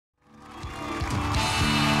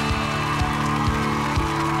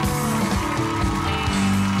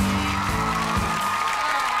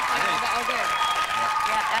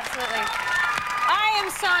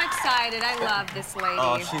excited. I love this lady.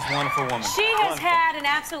 Oh, she's a wonderful woman. She has had an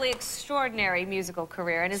absolutely extraordinary musical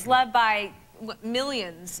career and is loved by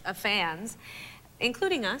millions of fans,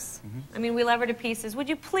 including us. I mean, we love her to pieces. Would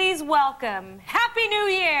you please welcome Happy New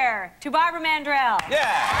Year to Barbara Mandrell.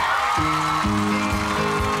 Yeah.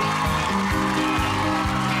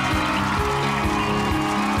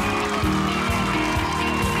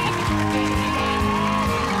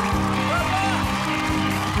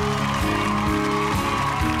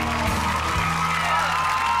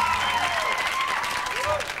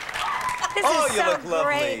 This is so look lovely.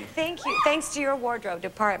 great. Thank you. Thanks to your wardrobe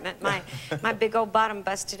department. My big old bottom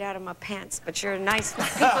busted out of my pants, but your nice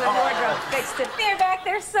people in wardrobe fixed it. They're back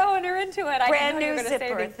there sewing her into it. Brand new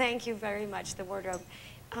zipper. Thank you very much, the wardrobe.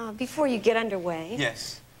 Before you get underway,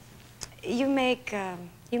 yes, you make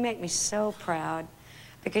me so proud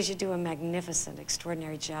because you do a magnificent,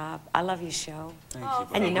 extraordinary job. I love your show. Thank you.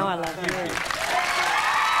 And you know I love you. Congratulations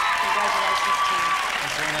to you.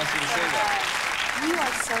 That's very nice of you to say that. You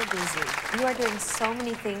are so busy. You are doing so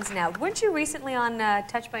many things now. Weren't you recently on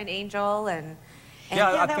Touched by an Angel? And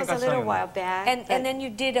yeah, that was a little while back. And then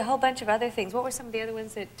you did a whole bunch of other things. What were some of the other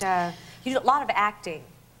ones that... you did a lot of acting.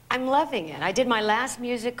 I'm loving it. I did my last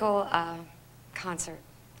musical concert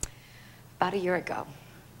about a year ago.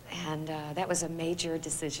 And that was a major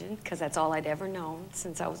decision, because that's all I'd ever known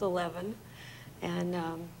since I was 11. And...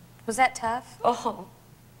 was that tough? Oh,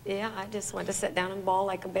 yeah, I just wanted to sit down and bawl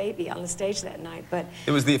like a baby on the stage that night, but...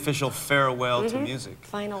 It was the official farewell to music.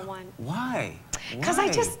 Final one. Why? Because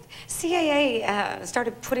CAA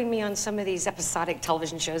started putting me on some of these episodic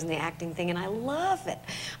television shows and the acting thing, and I love it.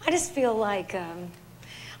 I just feel like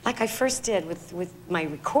I first did with my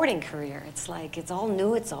recording career. It's like, it's all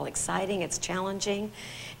new, it's all exciting, it's challenging,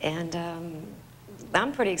 and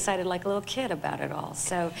I'm pretty excited like a little kid about it all.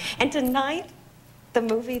 So, and tonight, the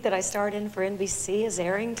movie that I starred in for NBC is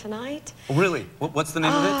airing tonight. Oh, really? What's the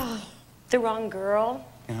name of it? The Wrong Girl.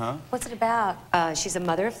 Uh-huh. What's it about? She's a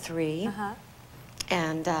mother of 3. Uh-huh.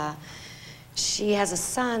 And she has a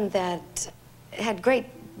son that had great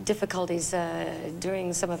difficulties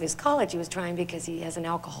during some of his college he was trying because he has an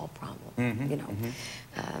alcohol problem, you know.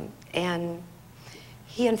 And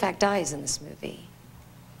he, in fact, dies in this movie.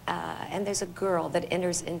 And there's a girl that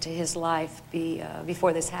enters into his life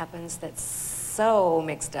before this happens that's so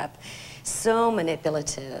mixed up, so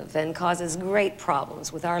manipulative, and causes great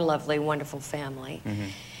problems with our lovely, wonderful family.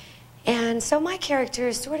 And so my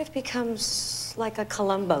character sort of becomes like a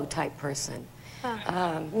Columbo-type person.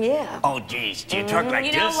 Yeah. Oh, geez, do you talk like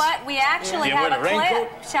this? You know what? We actually have a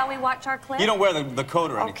clip. Shall we watch our clip? You don't wear the coat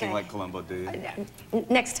or anything like Columbo, do you?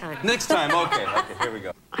 Next time. Next time, okay. Okay, here we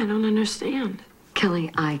go. I don't understand.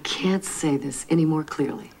 Kelly, I can't say this any more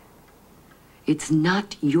clearly. It's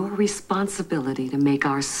not your responsibility to make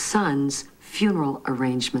our son's funeral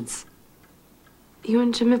arrangements. You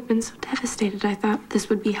and Jim have been so devastated. I thought this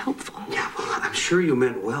would be helpful. Yeah, well, I'm sure you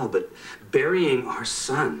meant well, but burying our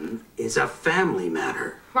son is a family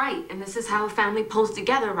matter. Right, and this is how a family pulls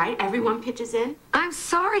together, right? Everyone pitches in. I'm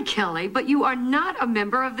sorry, Kelly, but you are not a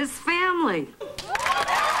member of this family.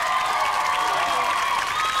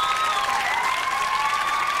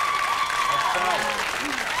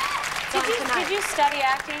 Did you study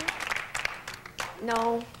acting?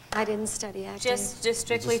 No, I didn't study acting. Just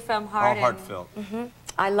strictly from heart? All heartfelt.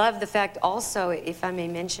 I love the fact also, if I may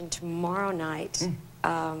mention, tomorrow night,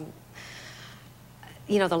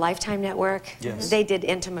 you know, the Lifetime Network? Yes. They did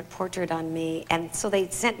Intimate Portrait on me, and so they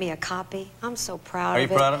sent me a copy. I'm so proud Are of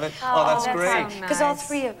you it. proud of it? Oh, that's great. Because all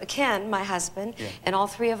 3 of, Ken, my husband, and all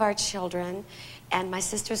 3 of our children, and my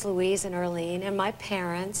sisters Louise and Earlene, and my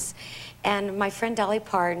parents, and my friend Dolly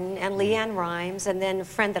Parton, and Leanne Rimes, and then a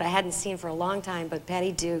friend that I hadn't seen for a long time, but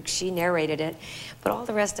Patty Duke, she narrated it. But all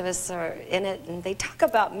the rest of us are in it, and they talk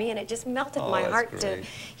about me, and it just melted my heart to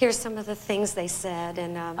hear some of the things they said.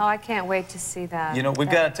 And oh, I can't wait to see that. You know, we've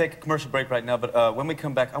got to take a commercial break right now, but when we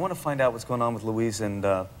come back, I want to find out what's going on with Louise and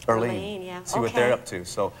Earlene. Yeah. See what they're up to.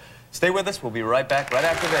 So stay with us. We'll be right back right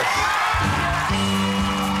after this.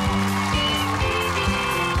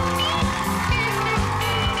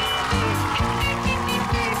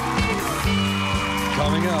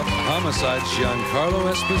 Coming up, Homicide's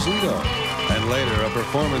Giancarlo Esposito, and later a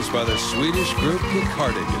performance by the Swedish group The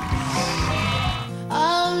Cardigans.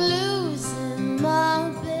 I'm losing my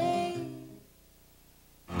baby.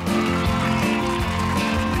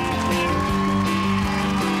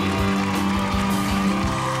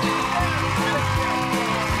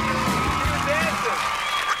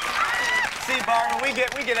 See, Barbara, we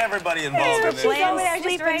get everybody involved in this. I was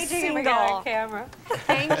just ready to get my guy on camera.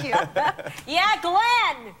 Thank you. Yeah,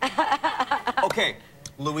 Glenn! Okay,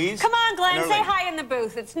 Louise? Come on, Glenn, and say Erlene. hi in the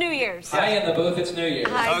booth. It's New Year's. Hi in the booth, it's New Year's.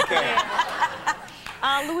 Okay.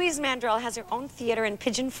 Louise Mandrell has her own theater in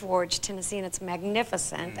Pigeon Forge, Tennessee, and it's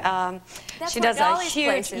magnificent. That's she where does Dolly's a huge,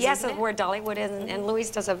 place is, yes, isn't it's it? where Dollywood is, and Louise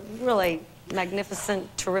does a really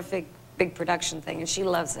magnificent, terrific, big production thing, and she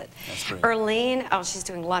loves it. That's great. Erlene, oh, she's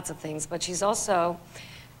doing lots of things, but she's also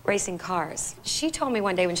racing cars. She told me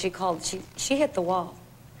one day when she called, she hit the wall.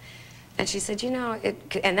 And she said, you know,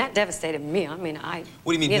 and that devastated me. I mean, What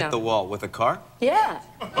do you mean hit the wall? With a car? Yeah.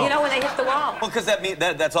 You know, when they hit the wall. Well, because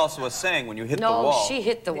that's also a saying when you hit the wall. No, she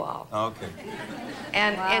hit the wall. Oh, okay.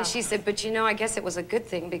 And she said, but you know, I guess it was a good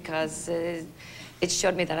thing because it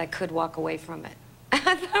showed me that I could walk away from it.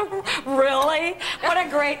 Really? What a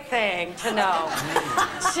great thing to know.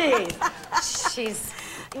 She's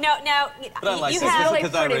No, now, But I like you this have... really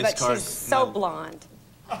because I pretty, race but cars. she's so No. blonde.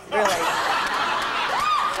 Really.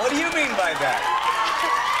 What do you mean by that?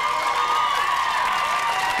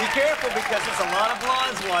 Be careful because there's a lot of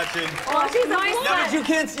blondes watching. Well, she's No, but you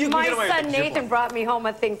can get away My with it, son 'cause you're Nathan blonde. brought me home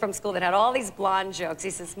a thing from school that had all these blonde jokes. He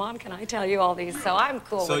says, Mom, can I tell you all these? So I'm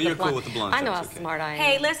cool So with you're the blonde. cool with the blonde I know jokes, how okay. smart I am.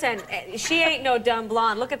 Hey, listen, she ain't no dumb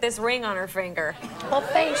blonde. Look at this ring on her finger. Well,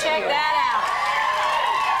 thank Check you. that out.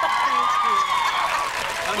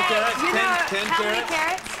 How many carats? You know, 10 how many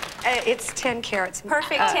carats? carats? It's 10 carats.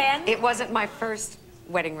 Perfect 10? It wasn't my first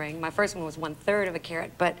wedding ring. My first one was 1/3 of a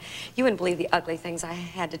carat, but you wouldn't believe the ugly things I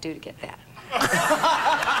had to do to get that.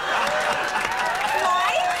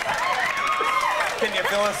 Can you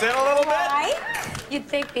fill us in a little bit? Like? You'd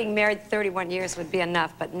think being married 31 years would be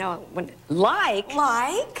enough, but no. Like,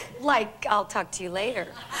 I'll talk to you later.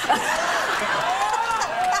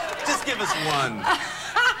 Just give us one.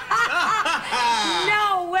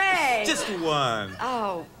 No way. Just one.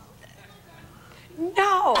 Oh.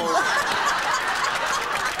 No.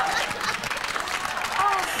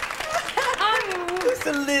 Just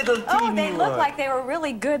a little teeny Oh, they look one. like they were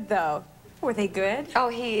really good, though. Were they good? Oh,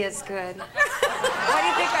 he is good. Why do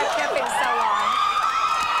you think I've kept him so long?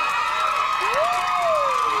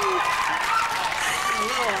 A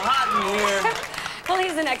little hot in here. Well,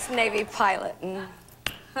 he's an ex-Navy pilot, and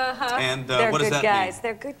And they're what does good that guys. mean?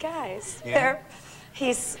 They're good guys. Yeah?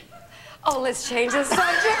 Oh, let's change the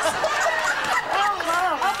subject.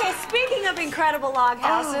 Okay, speaking of incredible log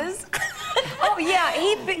houses, Oh, yeah,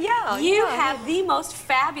 you have the most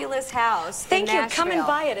fabulous house Thank in you. Come and Nashville.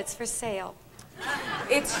 buy it. It's for sale.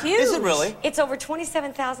 It's huge. Is it really? It's over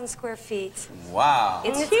 27,000 square feet. Wow.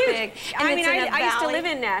 It's It's huge. big, and I it's mean, in a I used to valley. live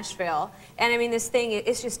in Nashville, and I mean, this thing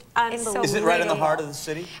is just so unbelievable. Is it right in the heart of the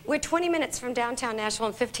city? We're 20 minutes from downtown Nashville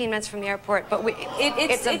and 15 minutes from the airport, but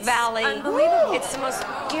it's a it's valley. unbelievable. It's the most,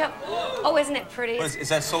 oh, isn't it pretty? What is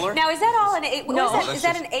that solar? Now, is that all an No. is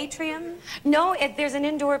that an atrium? No, there's an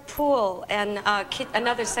indoor pool and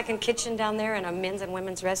another second kitchen down there and a men's and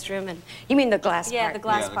women's restroom. And you mean the glass Yeah, part? the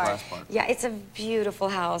glass the part. glass part. Yeah, it's a beautiful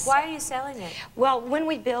house. Why are you selling it? Well, when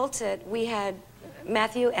we built it, we had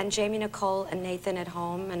Matthew and Jamie Nicole and Nathan at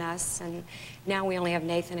home and us, and now we only have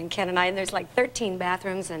Nathan and Ken and I, and there's like 13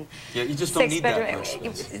 bathrooms and Yeah, you just don't 6 need that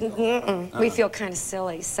bedrooms. much. We feel kind of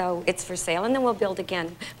silly, so it's for sale, and then we'll build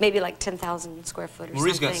again, maybe like 10,000 square foot or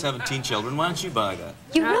Marie's something. got 17 children. Why don't you buy that?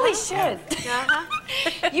 You really should.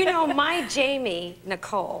 Uh-huh. You know, my Jamie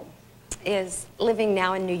Nicole is living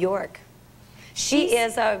now in New York. She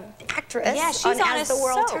is a actress Yeah, she's on As a the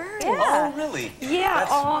World soap. Turns. Yeah. Oh, really? Yeah, That's-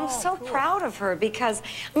 I'm so proud of her because,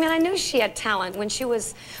 I mean, I knew she had talent. When she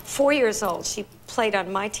was 4 years old, she played on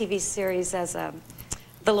my TV series as the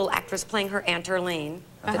little actress playing her Aunt Erlene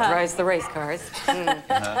that drives the race cars.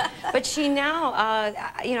 But she now,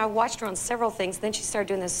 you know, I watched her on several things. Then she started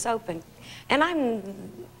doing this soap, and I'm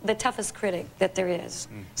the toughest critic that there is.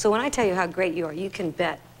 So when I tell you how great you are, you can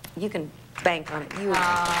bet, you can bank on it.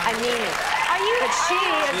 I mean it. Are you? But she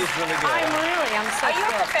is. She's really good. I'm so Are you a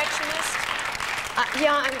thrilled. perfectionist?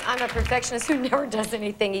 Yeah, I'm a perfectionist who never does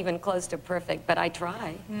anything even close to perfect, but I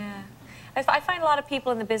try. Yeah. I find a lot of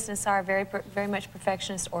people in the business are very much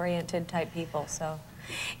perfectionist-oriented type people. So,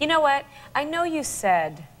 you know what? I know you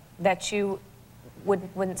said that you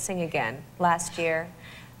wouldn't sing again last year,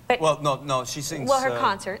 but Well, no, she sings. well, her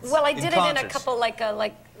concerts. Well, I In did it in a concerts. couple, like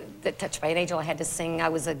the Touched by an Angel. I had to sing. I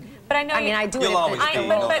was a. But I know I mean, I do it. You'll at always the, be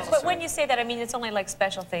but when you say that, I mean it's only like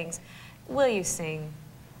special things. Will you sing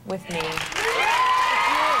with me? With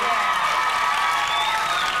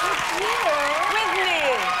me,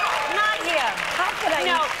 not him. How could I?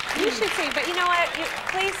 No, you should sing. But you know what?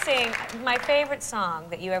 Please sing my favorite song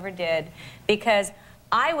that you ever did, because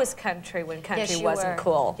I was country when country Yes, you wasn't were.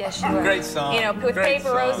 cool. Yes, you were. Great song. You know, with Great Paper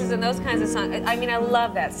song. Roses and those kinds of songs. I mean, I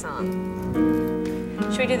love that song.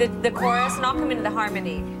 Should we do the chorus, and I'll come into the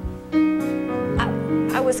harmony?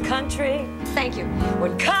 I was country. Thank you.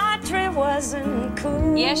 When country wasn't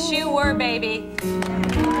cool. Yes, you were, baby. Yes,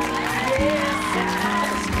 I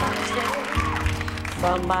was country.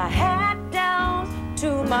 From my hat down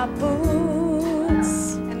to my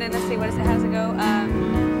boots. And then let's see, what does it has to go?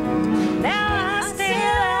 Now I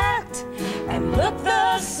still act and look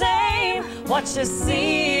the same. What you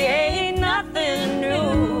see ain't nothing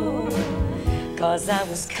new. 'Cause I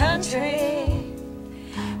was country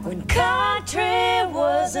when country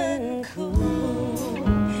wasn't cool.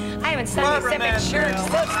 I haven't sung except in church.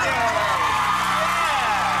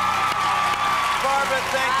 Barbara,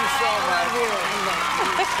 thank you so much.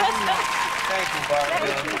 Thank you,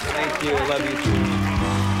 Barbara. Thank you. I love you too.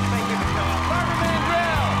 Thank you for coming. Barbara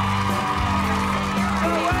Mandrell. Go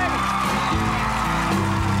away.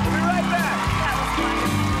 We'll be right back.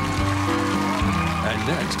 And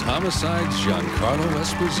next, Homicide's Giancarlo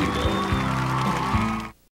Esposito.